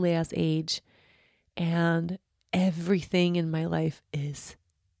exactly Leah's age, and everything in my life is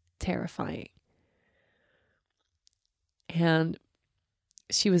terrifying. And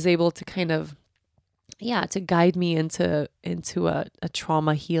she was able to kind of, to guide me into a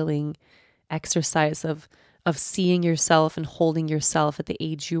trauma healing exercise of seeing yourself and holding yourself at the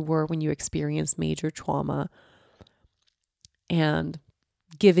age you were when you experienced major trauma, and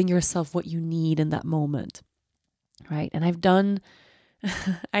giving yourself what you need in that moment, right? And I've done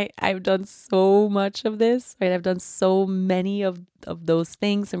so much of this, right? I've done so many of those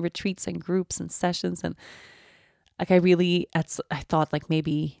things and retreats and groups and sessions, and like I thought like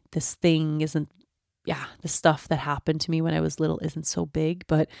maybe this thing isn't, the stuff that happened to me when I was little isn't so big,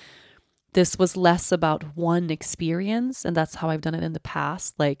 but this was less about one experience, and that's how I've done it in the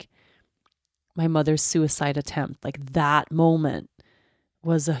past. Like my mother's suicide attempt, like that moment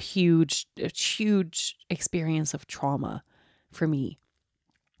was a huge experience of trauma for me.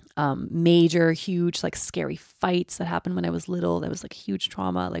 Major, huge, like scary fights that happened when I was little. That was like huge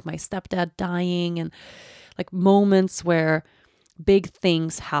trauma, like my stepdad dying, and like moments where big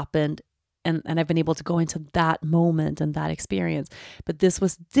things happened and I've been able to go into that moment and that experience. But this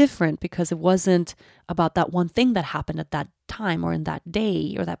was different because it wasn't about that one thing that happened at that time or in that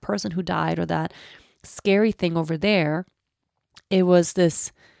day or that person who died or that scary thing over there. It was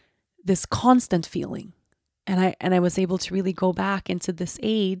this constant feeling. And I was able to really go back into this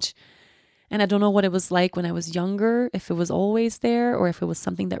age. And I don't know what it was like when I was younger, if it was always there or if it was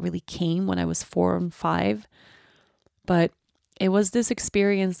something that really came when I was 4 and 5. But it was this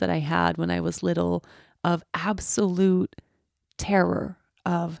experience that I had when I was little of absolute terror,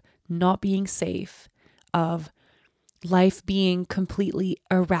 of not being safe, of life being completely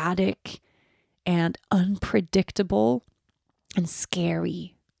erratic and unpredictable and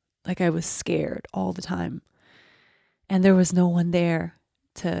scary. Like I was scared all the time. And there was no one there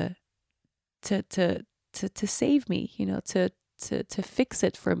to save me, to fix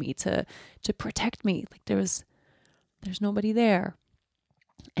it for me, to protect me. Like there's nobody there.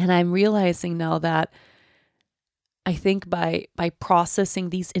 And I'm realizing now that I think by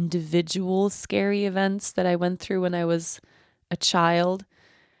processing these individual scary events that I went through when I was a child,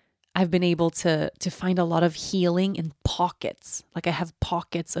 I've been able to find a lot of healing in pockets. Like I have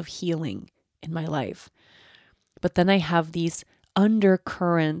pockets of healing in my life. But then I have these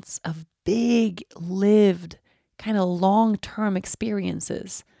undercurrents of big lived kind of long-term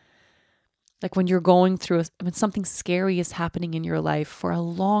experiences. Like when you're going through, when something scary is happening in your life for a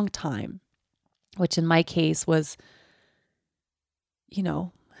long time, which in my case was,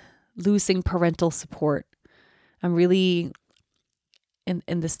 losing parental support. I'm really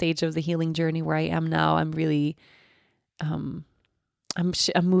in the stage of the healing journey where I am now. I'm really, I'm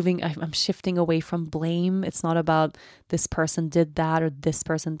shifting away from blame. It's not about this person did that or this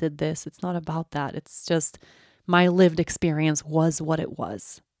person did this. It's not about that. It's just my lived experience was what it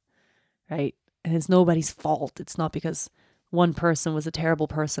was. Right? And it's nobody's fault. It's not because one person was a terrible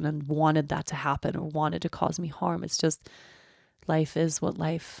person and wanted that to happen or wanted to cause me harm. It's just life is what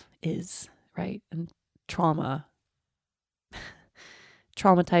life is, right? And traumatized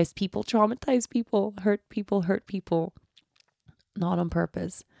people, hurt people, not on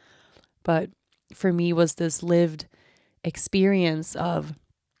purpose. But for me was this lived experience of,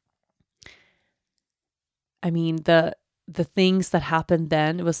 the things that happened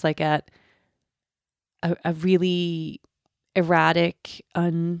then, it was like at a really erratic,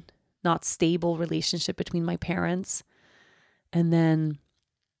 not stable relationship between my parents. And then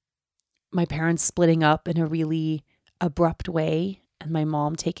my parents splitting up in a really abrupt way, and my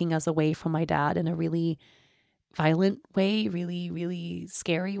mom taking us away from my dad in a really violent way, really, really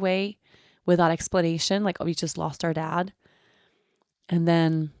scary way without explanation. Like, we just lost our dad. And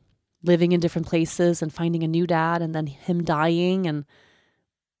then living in different places and finding a new dad, and then him dying, and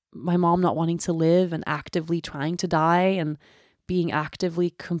my mom not wanting to live and actively trying to die and being actively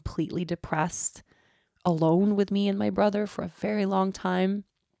completely depressed alone with me and my brother for a very long time.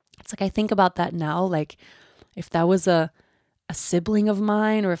 It's like I think about that now, like if that was a sibling of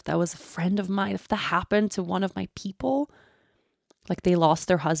mine or if that was a friend of mine, if that happened to one of my people, like they lost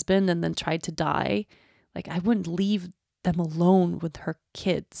their husband and then tried to die, like I wouldn't leave them alone with her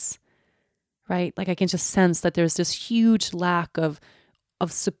kids, right? Like I can just sense that there's this huge lack of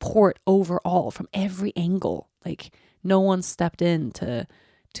support overall from every angle. Like no one stepped in to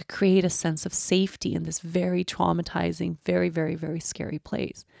create a sense of safety in this very traumatizing, very, very, very scary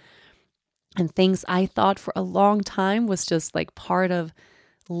place. And things I thought for a long time was just like part of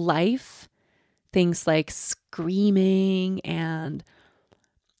life. Things like screaming and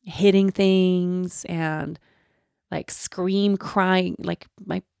hitting things and like crying, like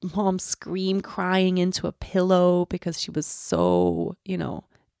my mom crying into a pillow because she was so,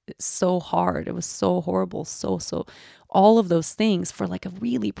 so hard. It was so horrible. So all of those things for like a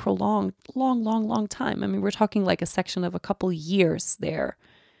really prolonged, long time. I mean, we're talking like a section of a couple years there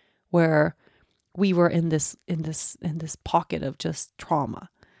where we were in this pocket of just trauma,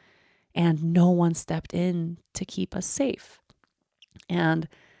 and no one stepped in to keep us safe. And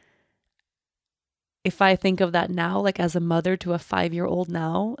if I think of that now, like as a mother to a 5-year-old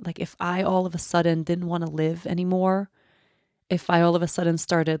now, like if I all of a sudden didn't want to live anymore, if I all of a sudden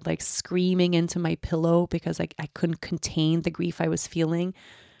started like screaming into my pillow because I couldn't contain the grief I was feeling,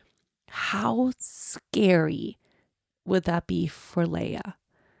 how scary would that be for Leia?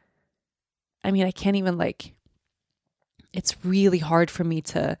 I mean, I can't even it's really hard for me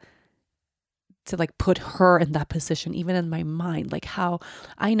to like put her in that position, even in my mind. Like how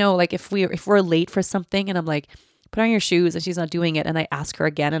I know, like if we're late for something and I'm like, put on your shoes, and she's not doing it, and I ask her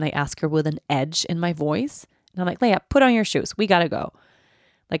again, and I ask her with an edge in my voice, and I'm like, Leia, put on your shoes, we gotta go.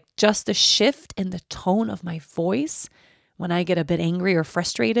 Like just the shift in the tone of my voice when I get a bit angry or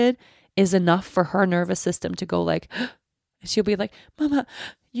frustrated is enough for her nervous system to go like, she'll be like, Mama,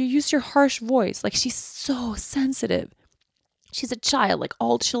 you use your harsh voice. Like, she's so sensitive. She's a child. Like,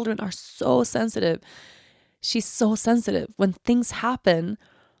 all children are so sensitive. She's so sensitive. When things happen,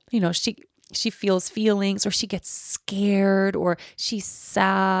 she feels feelings, or she gets scared, or she's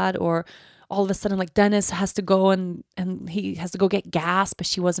sad, or all of a sudden, like, Dennis has to go and he has to go get gas, but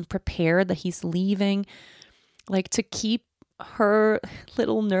she wasn't prepared that he's leaving. Like, to keep her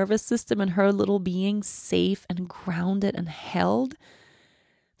little nervous system and her little being safe and grounded and held,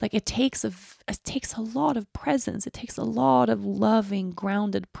 like, it takes a lot of presence. It takes a lot of loving,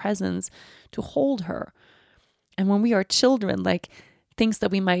 grounded presence to hold her. And when we are children, like, things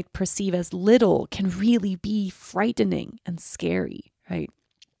that we might perceive as little can really be frightening and scary, right?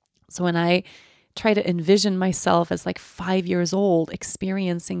 So when I try to envision myself as like 5 years old,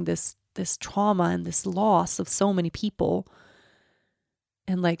 experiencing this trauma and this loss of so many people,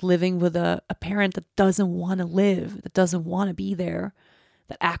 and like living with a parent that doesn't want to live, that doesn't want to be there,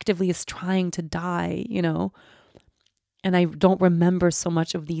 that actively is trying to die, and I don't remember so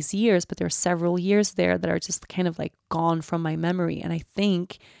much of these years, but there are several years there that are just kind of like gone from my memory. And I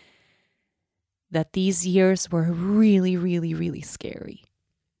think that these years were really, really, really scary.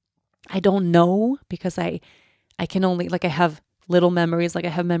 I don't know, because I can only, like, I have little memories. Like, I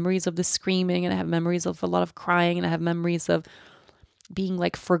have memories of the screaming, and I have memories of a lot of crying, and I have memories of being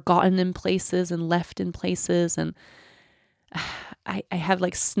like forgotten in places and left in places. And I have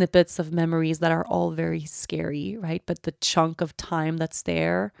like snippets of memories that are all very scary, right? But the chunk of time that's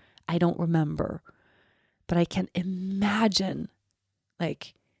there, I don't remember. But I can imagine,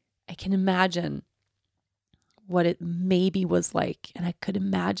 what it maybe was like. And I could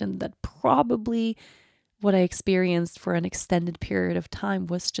imagine that probably what I experienced for an extended period of time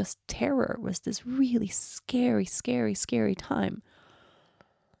was just terror, was this really scary, scary, scary time.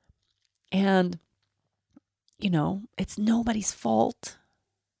 And it's nobody's fault.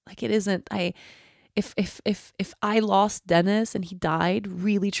 Like, it isn't. If I lost Dennis and he died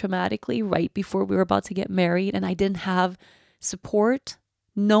really traumatically right before we were about to get married, and I didn't have support,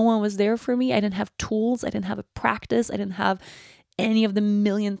 no one was there for me. I didn't have tools. I didn't have a practice. I didn't have any of the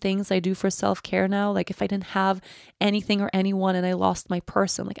million things I do for self-care now. Like, if I didn't have anything or anyone and I lost my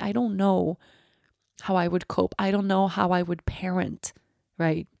person, like, I don't know how I would cope. I don't know how I would parent,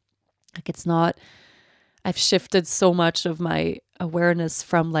 right? Like, it's not, I've shifted so much of my awareness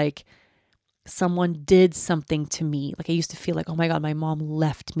from like someone did something to me. Like, I used to feel like, oh my God, my mom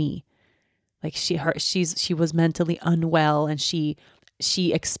left me. Like, she was mentally unwell, and she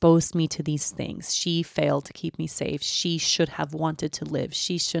exposed me to these things. She failed to keep me safe. She should have wanted to live.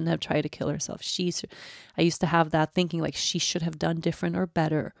 She shouldn't have tried to kill herself. I used to have that thinking, like, she should have done different or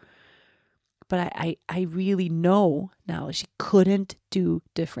better. But I really know now she couldn't do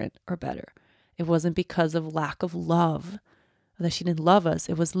different or better. It wasn't because of lack of love, that she didn't love us.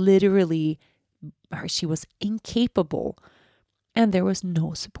 It was literally she was incapable, and there was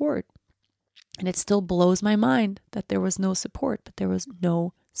no support. And it still blows my mind that there was no support, but there was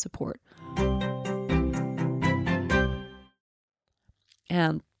no support.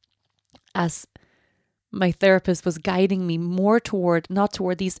 And as my therapist was guiding me more not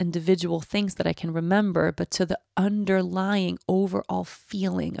toward these individual things that I can remember, but to the underlying overall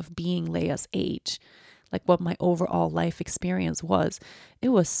feeling of being Leah's age, like what my overall life experience was. It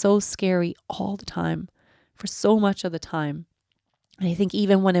was so scary all the time, for so much of the time. And I think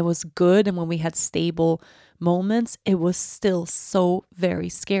even when it was good and when we had stable moments, it was still so very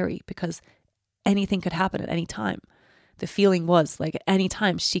scary, because anything could happen at any time. The feeling was like at any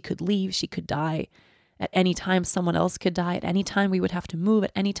time she could leave, she could die. At any time, someone else could die. At any time, we would have to move.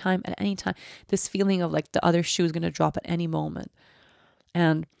 At any time. This feeling of like the other shoe is going to drop at any moment.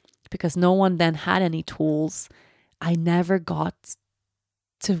 And because no one then had any tools, I never got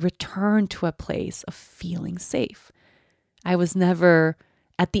to return to a place of feeling safe. I was never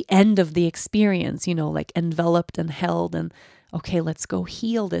at the end of the experience, like enveloped and held and, okay, let's go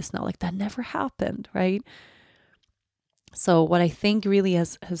heal this now. Like, that never happened, right? So what I think really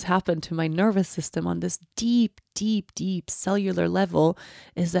has happened to my nervous system on this deep, deep, deep cellular level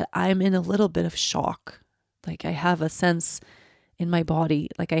is that I'm in a little bit of shock. Like, I have a sense in my body,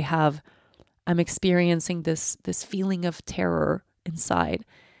 like I'm experiencing this feeling of terror inside,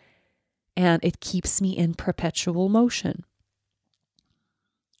 and it keeps me in perpetual motion.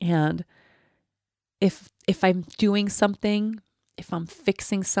 And if I'm doing something, if I'm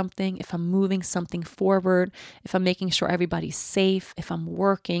fixing something, if I'm moving something forward, if I'm making sure everybody's safe, if I'm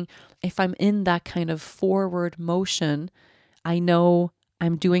working, if I'm in that kind of forward motion, I know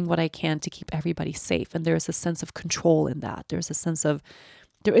I'm doing what I can to keep everybody safe. And there's a sense of control in that. There's a sense of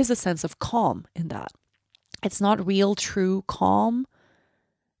there is a sense of calm in that. It's not real, true calm,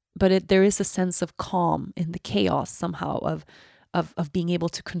 but there is a sense of calm in the chaos somehow of being able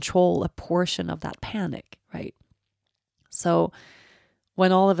to control a portion of that panic, right? So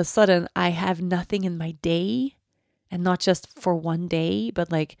when all of a sudden I have nothing in my day, and not just for one day,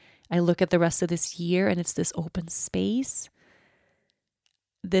 but like I look at the rest of this year and it's this open space,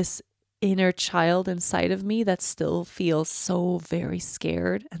 this inner child inside of me that still feels so very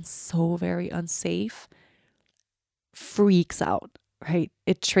scared and so very unsafe freaks out, right?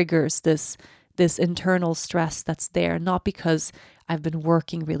 It triggers this internal stress that's there, not because I've been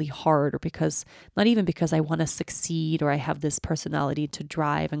working really hard, or not even because I want to succeed, or I have this personality to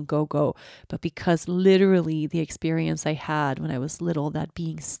drive and go, but because literally the experience I had when I was little, that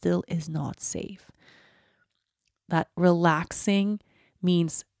being still is not safe. That relaxing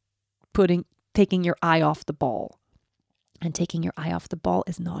means taking your eye off the ball. And taking your eye off the ball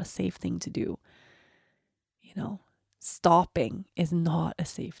is not a safe thing to do. Stopping is not a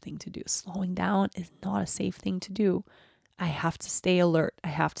safe thing to do. Slowing down is not a safe thing to do. I have to stay alert. I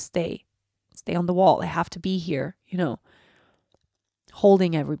have to stay on the wall. I have to be here,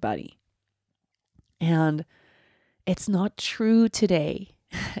 holding everybody. And it's not true today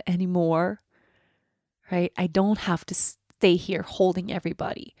anymore, right? I don't have to stay here holding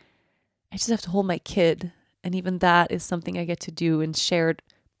everybody. I just have to hold my kid. And even that is something I get to do in shared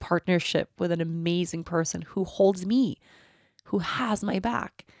partnership with an amazing person who holds me, who has my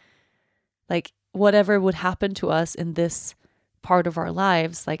back. Like whatever would happen to us in this part of our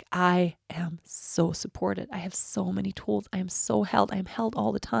lives, like I am so supported. I have so many tools. I am so held. I am held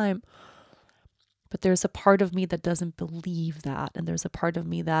all the time. But there's a part of me that doesn't believe that. And there's a part of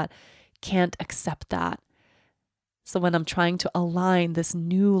me that can't accept that. So when I'm trying to align this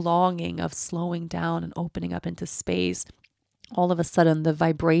new longing of slowing down and opening up into space, all of a sudden the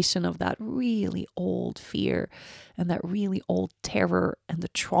vibration of that really old fear and that really old terror and the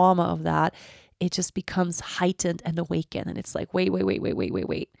trauma of that, it just becomes heightened and awakened. And it's like, wait.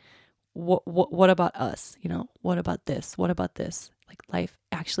 What about us? What about this? What about this? Like life,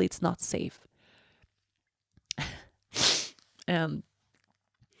 actually, it's not safe. And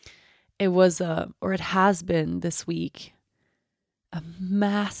it was, or it has been this week, a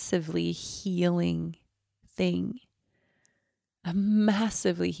massively healing thing. A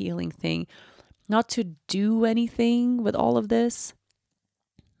massively healing thing. Not to do anything with all of this.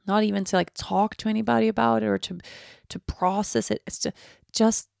 Not even to like talk to anybody about it or to process it. It's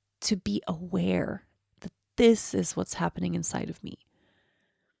just to be aware that this is what's happening inside of me.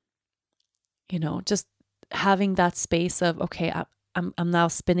 Just having that space of, okay, I'm now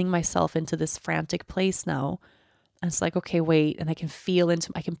spinning myself into this frantic place now. And it's like, okay, wait. And I can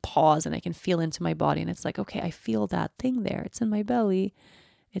pause and I can feel into my body. And it's like, okay, I feel that thing there. It's in my belly.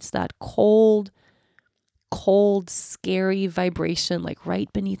 It's that cold, scary vibration, like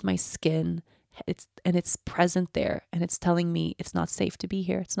right beneath my skin. It's present there. And it's telling me it's not safe to be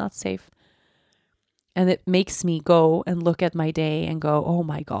here. It's not safe. And it makes me go and look at my day and go, oh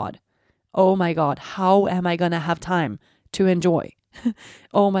my God, how am I going to have time to enjoy?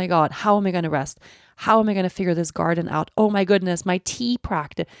 Oh my God, how am I going to rest? How am I going to figure this garden out? Oh my goodness, my tea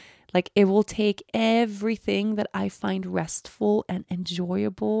practice. Like it will take everything that I find restful and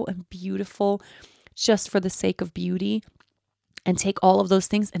enjoyable and beautiful just for the sake of beauty, and take all of those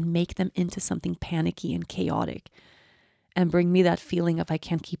things and make them into something panicky and chaotic and bring me that feeling of I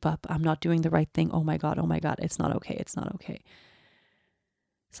can't keep up. I'm not doing the right thing. Oh my God, it's not okay. It's not okay.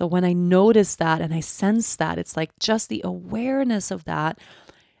 So when I notice that and I sense that, it's like just the awareness of that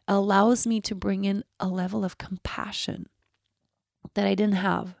allows me to bring in a level of compassion that I didn't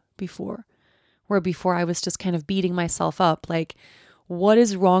have before. Where before I was just kind of beating myself up. Like, what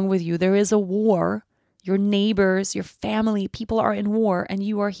is wrong with you? There is a war. Your neighbors, your family, people are in war and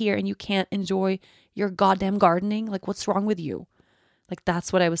you are here and you can't enjoy your goddamn gardening. Like, what's wrong with you? Like,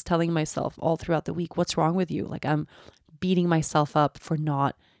 that's what I was telling myself all throughout the week. What's wrong with you? Like, I'm beating myself up for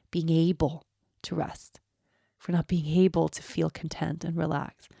not being able to rest, for not being able to feel content and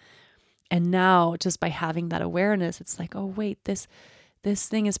relax. And now just by having that awareness, it's like, oh, wait, this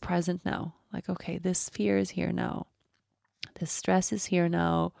thing is present now. Like, okay, this fear is here now. This stress is here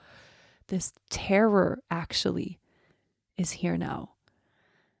now. This terror actually is here now.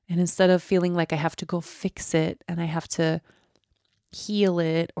 And instead of feeling like I have to go fix it and I have to heal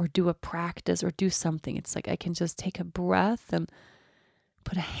it or do a practice or do something, it's like I can just take a breath and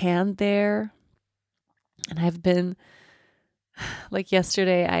put a hand there. And I've been, like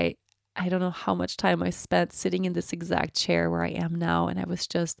yesterday, I don't know how much time I spent sitting in this exact chair where I am now. And I was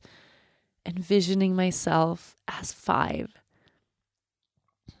just envisioning myself as 5.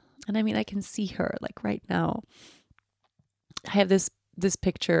 And I mean, I can see her like right now. I have this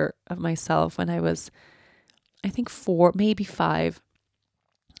picture of myself when I was, I think 4, maybe 5.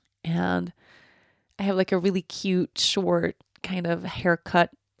 And I have like a really cute, short kind of haircut,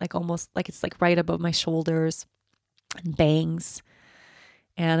 like almost like it's like right above my shoulders, and bangs.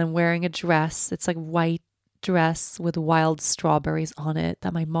 And I'm wearing a dress. It's like white dress with wild strawberries on it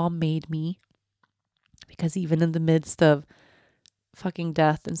that my mom made me. Because even in the midst of fucking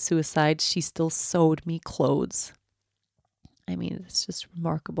death and suicide, she still sewed me clothes. I mean, it's just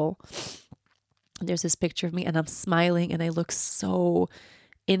remarkable. And there's this picture of me and I'm smiling and I look so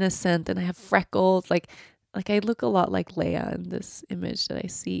innocent and I have freckles. Like I look a lot like Leia in this image that I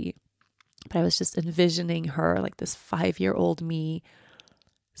see. But I was just envisioning her, like this 5-year-old me,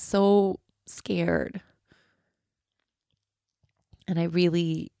 so scared. And I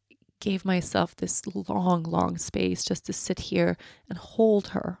really gave myself this long, long space just to sit here and hold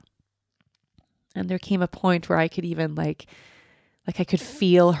her. And there came a point where I could even like I could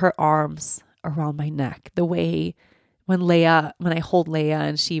feel her arms around my neck, the way when I hold Leia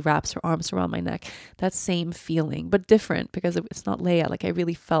and she wraps her arms around my neck, that same feeling, but different because it's not Leia. Like I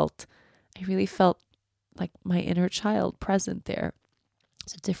really felt like my inner child present there.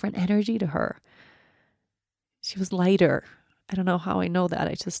 It's a different energy to her. She was lighter. I don't know how I know that.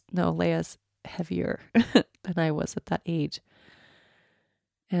 I just know Leia's heavier than I was at that age.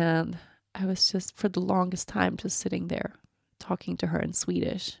 And I was just, for the longest time, just sitting there talking to her in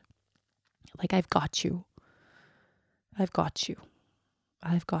Swedish. Like, I've got you. I've got you.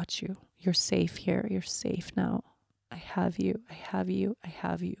 I've got you. You're safe here. You're safe now. I have you. I have you. I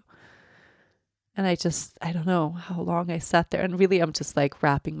have you. And I don't know how long I sat there. And really, I'm just like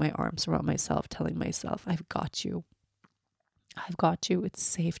wrapping my arms around myself, telling myself, I've got you. I've got you. It's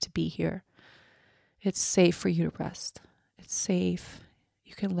safe to be here. It's safe for you to rest. It's safe.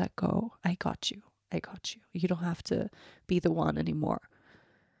 You can let go. I got you. I got you. You don't have to be the one anymore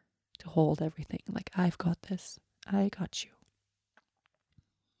to hold everything. Like, I've got this. I got you.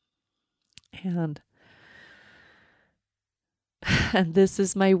 And this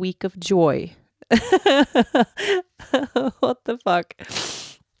is my week of joy. What the fuck?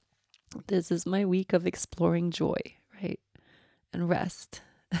 This is my week of exploring joy, right? And rest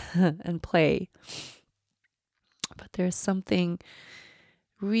and play. But there's something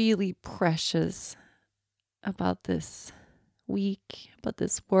really precious about this week, about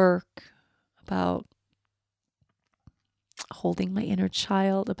this work, about holding my inner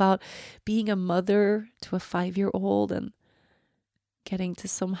child, about being a mother to a 5-year-old and getting to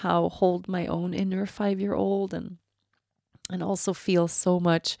somehow hold my own inner 5-year-old and also feel so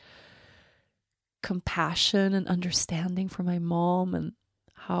much compassion and understanding for my mom and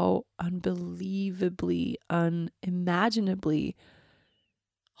how unbelievably, unimaginably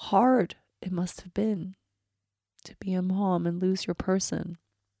hard it must have been to be a mom and lose your person,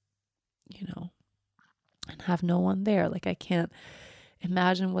 and have no one there. Like, I can't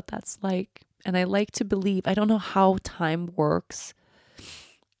imagine what that's like. And I like to believe, I don't know how time works,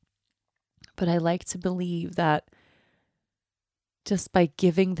 but I like to believe that just by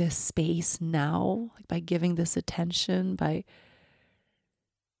giving this space now, like by giving this attention, by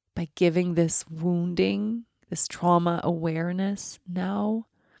giving this wounding, this trauma awareness now,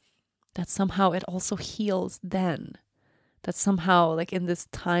 that somehow it also heals then. That somehow, like in this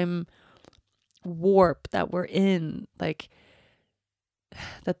time warp that we're in, like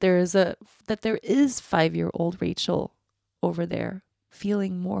that there is 5-year-old Rachel over there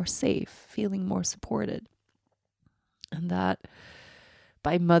feeling more safe, feeling more supported. And that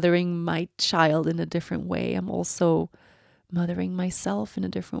by mothering my child in a different way, I'm also mothering myself in a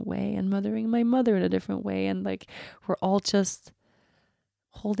different way and mothering my mother in a different way. And like, we're all just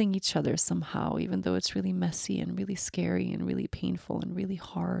holding each other somehow, even though it's really messy and really scary and really painful and really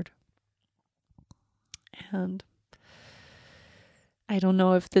hard. And I don't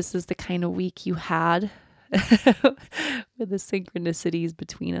know if this is the kind of week you had with the synchronicities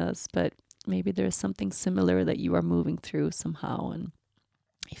between us, but maybe there's something similar that you are moving through somehow. And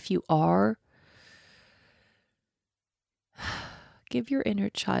if you are, give your inner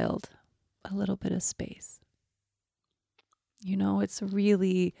child a little bit of space. It's a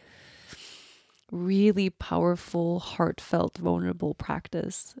really, really powerful, heartfelt, vulnerable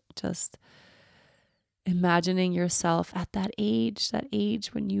practice. Just imagining yourself at that age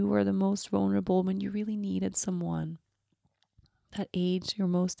when you were the most vulnerable, when you really needed someone. That age, you're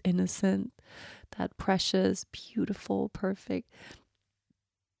most innocent, that precious, beautiful, perfect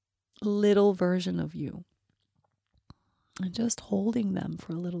little version of you. And just holding them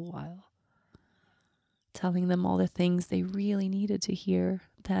for a little while. Telling them all the things they really needed to hear,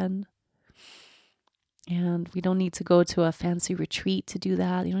 then. And we don't need to go to a fancy retreat to do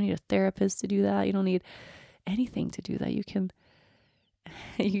that. You don't need a therapist to do that. You don't need anything to do that. You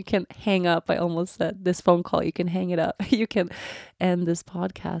can hang up. I almost said this phone call. You can hang it up. You can end this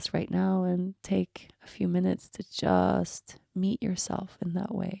podcast right now and take a few minutes to just meet yourself in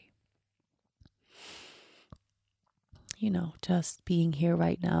that way. Just being here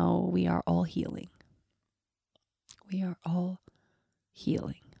right now, we are all healing. We are all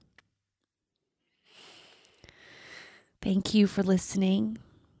healing. Thank you for listening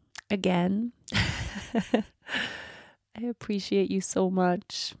again. I appreciate you so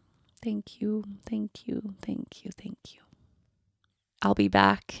much. Thank you, thank you, thank you, thank you. I'll be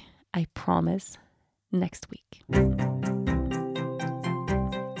back, I promise, next week.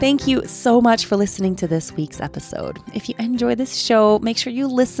 Thank you so much for listening to this week's episode. If you enjoy this show, make sure you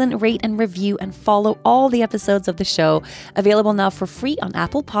listen, rate, and review, and follow all the episodes of the show, available now for free on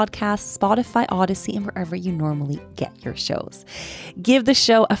Apple Podcasts, Spotify, Odyssey, and wherever you normally get your shows. Give the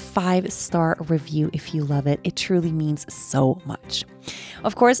show a 5-star review if you love it. It truly means so much.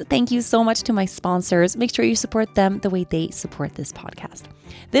 Of course, thank you so much to my sponsors. Make sure you support them the way they support this podcast.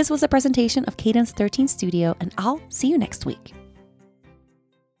 This was a presentation of Cadence 13 Studio, and I'll see you next week.